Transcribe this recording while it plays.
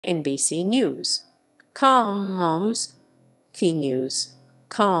NBC News, com's Key News,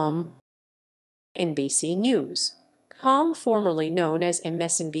 com, NBC News, formerly known as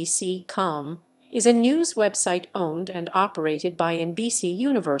MSNBC, is a news website owned and operated by NBC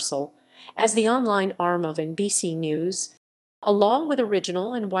Universal as the online arm of NBC News. Along with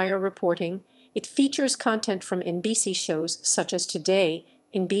original and wire reporting, it features content from NBC shows such as Today,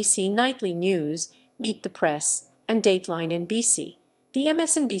 NBC Nightly News, Meet the Press, and Dateline NBC, the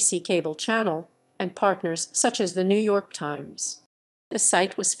MSNBC cable channel, and partners such as the New York Times. The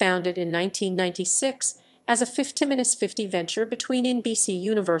site was founded in 1996 as a 50-50 venture between NBC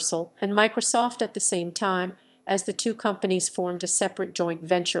Universal and Microsoft at the same time as the two companies formed a separate joint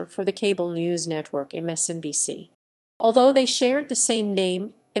venture for the cable news network MSNBC. Although they shared the same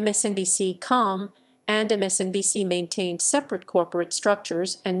name, MSNBC.com and MSNBC maintained separate corporate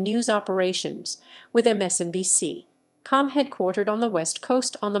structures and news operations, with MSNBC.com headquartered on the West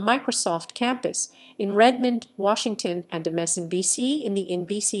Coast on the Microsoft campus in Redmond, Washington, and MSNBC in the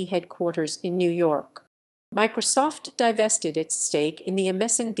NBC headquarters in New York. Microsoft divested its stake in the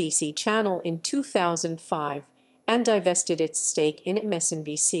MSNBC channel in 2005 and divested its stake in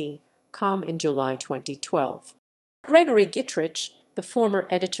MSNBC.com in July 2012. Gregory Gittrich, the former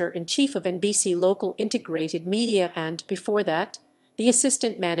editor-in-chief of NBC Local Integrated Media and, before that, the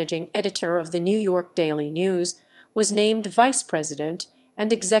assistant managing editor of the New York Daily News, was named vice president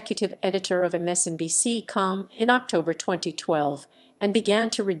and executive editor of MSNBC.com in October 2012 and began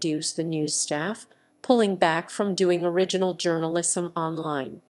to reduce the news staff, pulling back from doing original journalism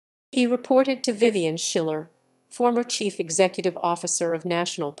online. He reported to Vivian Schiller, former chief executive officer of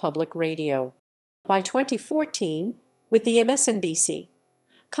National Public Radio. By 2014, with the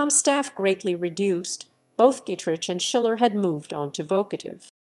MSNBC.com staff greatly reduced, both Gittrich and Schiller had moved on to Vocative.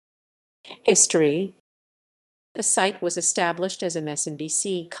 History. The site was established as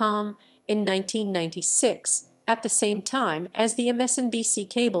MSNBC.com in 1996, at the same time as the MSNBC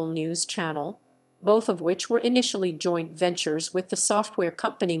cable news channel, both of which were initially joint ventures with the software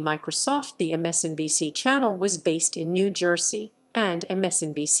company Microsoft. The MSNBC channel was based in New Jersey, and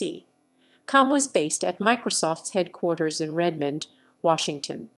MSNBC.com was based at Microsoft's headquarters in Redmond,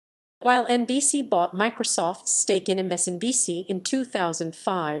 Washington. While NBC bought Microsoft's stake in MSNBC in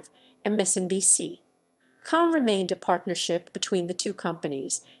 2005, MSNBC.com remained a partnership between the two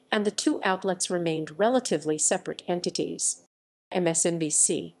companies, and the two outlets remained relatively separate entities.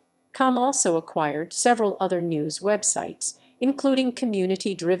 MSNBC.com also acquired several other news websites, including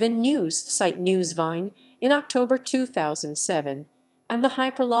community-driven news site Newsvine in October 2007 and the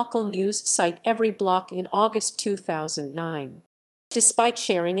hyperlocal news site Every Block in August 2009. Despite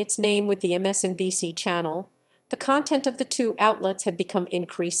sharing its name with the MSNBC channel, the content of the two outlets had become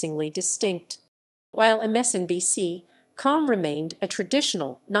increasingly distinct. While MSNBC.com remained a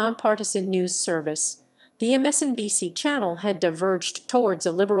traditional, nonpartisan news service, the MSNBC channel had diverged towards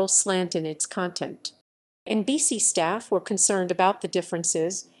a liberal slant in its content. NBC staff were concerned about the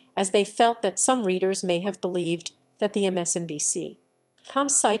differences, as they felt that some readers may have believed that the MSNBC.com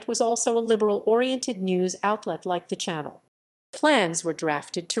site was also a liberal-oriented news outlet like the channel. Plans were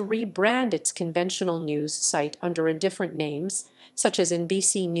drafted to rebrand its conventional news site under different names, such as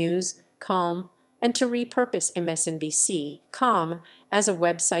NBC News.com, and to repurpose MSNBC.com as a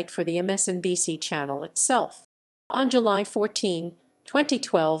website for the MSNBC channel itself. On July 14,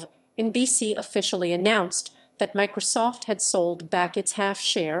 2012, NBC officially announced that Microsoft had sold back its half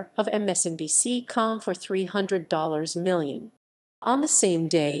share of MSNBC.com for $300 million. On the same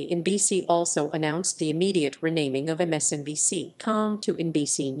day, NBC also announced the immediate renaming of MSNBC.com to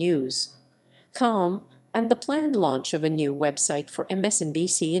NBC News.com and the planned launch of a new website for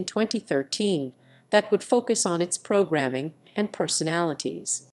MSNBC in 2013 that would focus on its programming and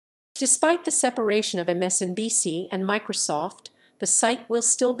personalities. Despite the separation of MSNBC and Microsoft, the site will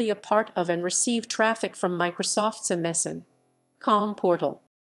still be a part of and receive traffic from Microsoft's MSN.com portal.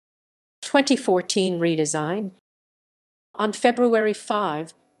 2014 redesign. On February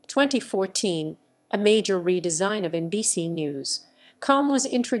 5, 2014, a major redesign of NBC News.com was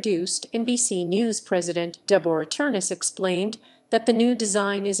introduced. NBC News President Deborah Turnus explained that the new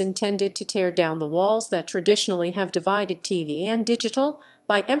design is intended to tear down the walls that traditionally have divided TV and digital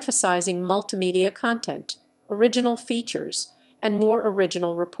by emphasizing multimedia content, original features, and more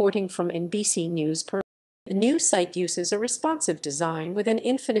original reporting from NBC News. The new site uses a responsive design with an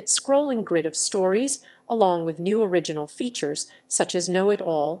infinite scrolling grid of stories, along with new original features such as Know It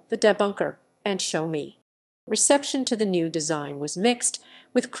All, The Debunker, and Show Me. Reception to the new design was mixed,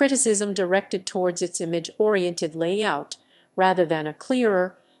 with criticism directed towards its image-oriented layout rather than a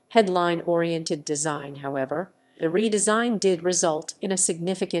clearer, headline-oriented design. However, The redesign did result in a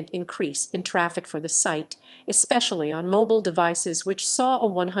significant increase in traffic for the site, especially on mobile devices, which saw a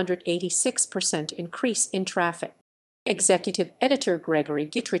 186% increase in traffic. Executive editor Gregory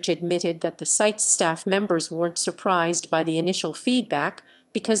Gittrich admitted that the site's staff members weren't surprised by the initial feedback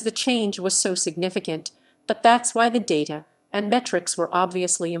because the change was so significant, but that's why the data and metrics were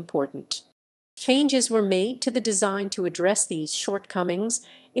obviously important. Changes were made to the design to address these shortcomings,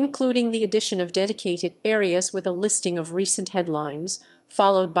 including the addition of dedicated areas with a listing of recent headlines,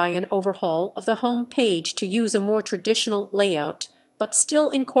 followed by an overhaul of the home page to use a more traditional layout, but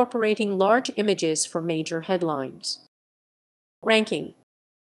still incorporating large images for major headlines. Ranking.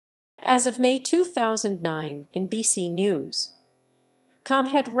 As of May 2009, NBC News.com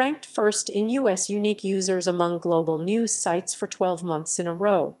had ranked first in U.S. unique users among global news sites for 12 months in a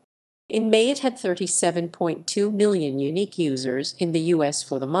row. In May, it had 37.2 million unique users in the U.S.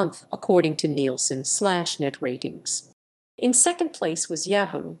 for the month, according to Nielsen/Net Ratings. In second place was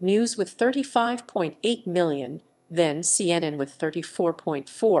Yahoo News with 35.8 million, then CNN with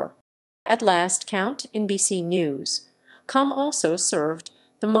 34.4. At last count, NBC News.com also served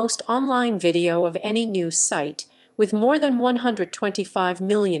the most online video of any news site, with more than 125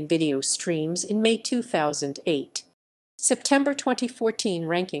 million video streams in May 2008. September 2014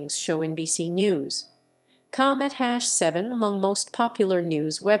 rankings show NBC News.com at #7 among most popular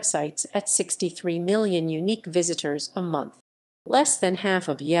news websites at 63 million unique visitors a month, less than half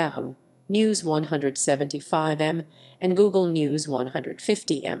of Yahoo News 175M and Google News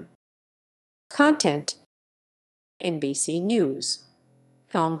 150M. Content. NBC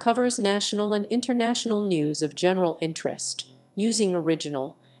News.com covers national and international news of general interest, using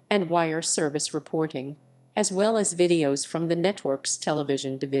original and wire service reporting, as well as videos from the network's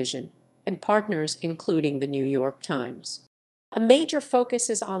television division and partners including the New York Times. A major focus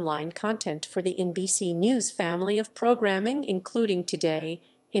is online content for the NBC News family of programming, including Today,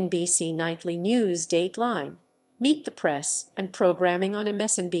 NBC Nightly News, Dateline, Meet the Press, and programming on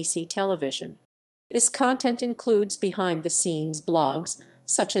MSNBC television. This content includes behind-the-scenes blogs,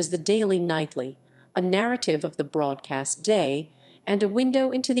 such as the Daily Nightly, a narrative of the broadcast day, and a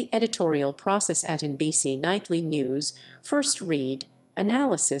window into the editorial process at NBC Nightly News. First read,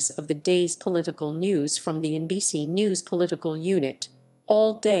 analysis of the day's political news from the NBC News political unit,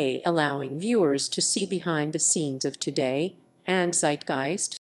 all day, allowing viewers to see behind the scenes of Today and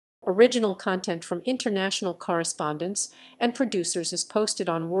Zeitgeist. Original content from international correspondents and producers is posted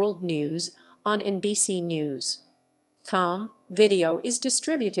on World News on NBC News.com. Video is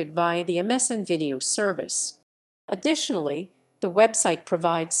distributed via the MSN Video service. Additionally, the website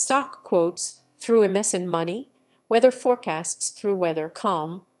provides stock quotes through MSN Money, weather forecasts through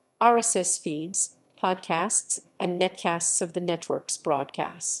weather.com, RSS feeds, podcasts, and netcasts of the network's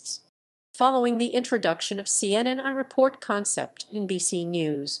broadcasts. Following the introduction of CNN I Report concept, NBC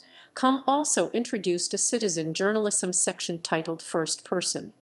News.com also introduced a citizen journalism section titled First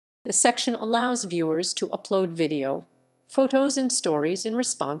Person. The section allows viewers to upload video, photos, and stories in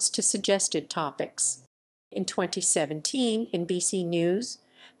response to suggested topics. In 2017, NBC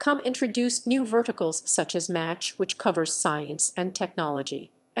News.com introduced new verticals such as Match, which covers science and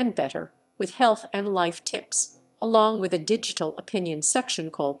technology, and Better, with health and life tips, along with a digital opinion section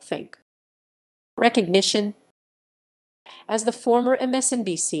called Think. Recognition. As the former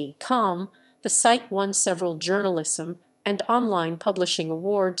MSNBC.com, the site won several journalism and online publishing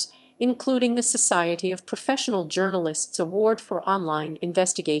awards, including the Society of Professional Journalists Award for Online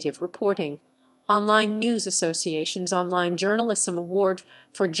Investigative Reporting, Online News Association's Online Journalism Award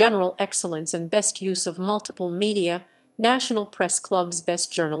for General Excellence and Best Use of Multiple Media, National Press Club's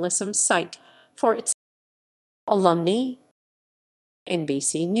Best Journalism Site for its alumni.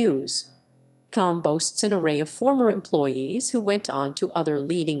 NBC News.com boasts an array of former employees who went on to other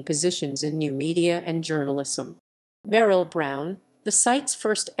leading positions in new media and journalism. Merrill Brown, the site's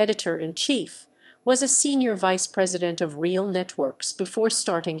first editor-in-chief, was a senior vice president of Real Networks before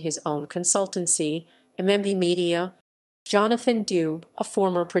starting his own consultancy, MMV Media. Jonathan Dube, a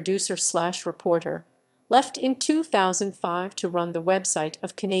former producer/reporter, left in 2005 to run the website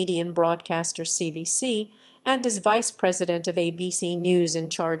of Canadian broadcaster CBC and is vice president of ABC News in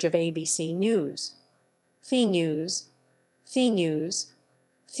charge of ABC News.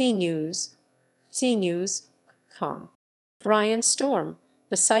 CNews.com. Brian Storm,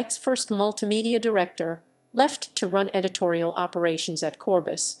 the site's first multimedia director, left to run editorial operations at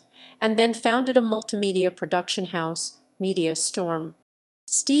Corbis, and then founded a multimedia production house, Media Storm.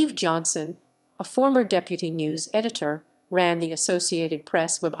 Steve Johnson, a former deputy news editor, ran the Associated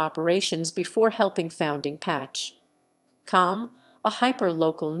Press web operations before helping founding Patch.com, a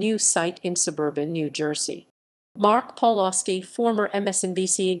hyper-local news site in suburban New Jersey. Mark Polowski, former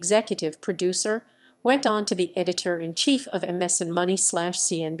MSNBC executive producer, went on to be editor-in-chief of MSN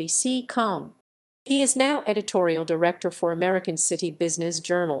Money/CNBC.com. He is now editorial director for American City Business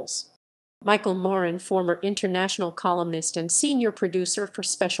Journals. Michael Morin, former international columnist and senior producer for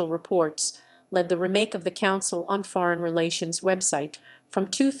Special Reports, led the remake of the Council on Foreign Relations website from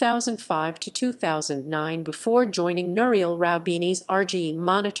 2005 to 2009 before joining Nouriel Roubini's RGE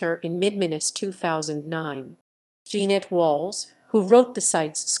Monitor in mid-August 2009. Jeanette Walls, who wrote the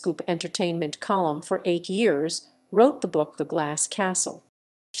site's Scoop Entertainment column for 8 years, wrote the book The Glass Castle.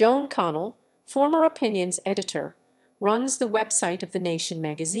 Joan Connell, former opinions editor, runs the website of The Nation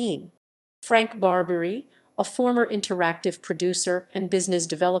magazine. Frank Barbary, a former interactive producer and business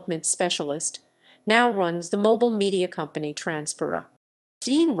development specialist, now runs the mobile media company Transpera.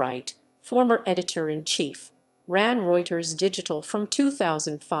 Dean Wright, former editor-in-chief, ran Reuters Digital from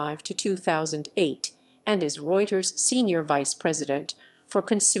 2005 to 2008 and is Reuters Senior Vice President for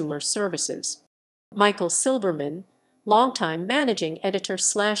Consumer Services. Michael Silberman, longtime managing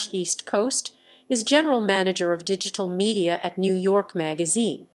editor/East Coast, is general manager of digital media at New York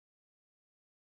Magazine.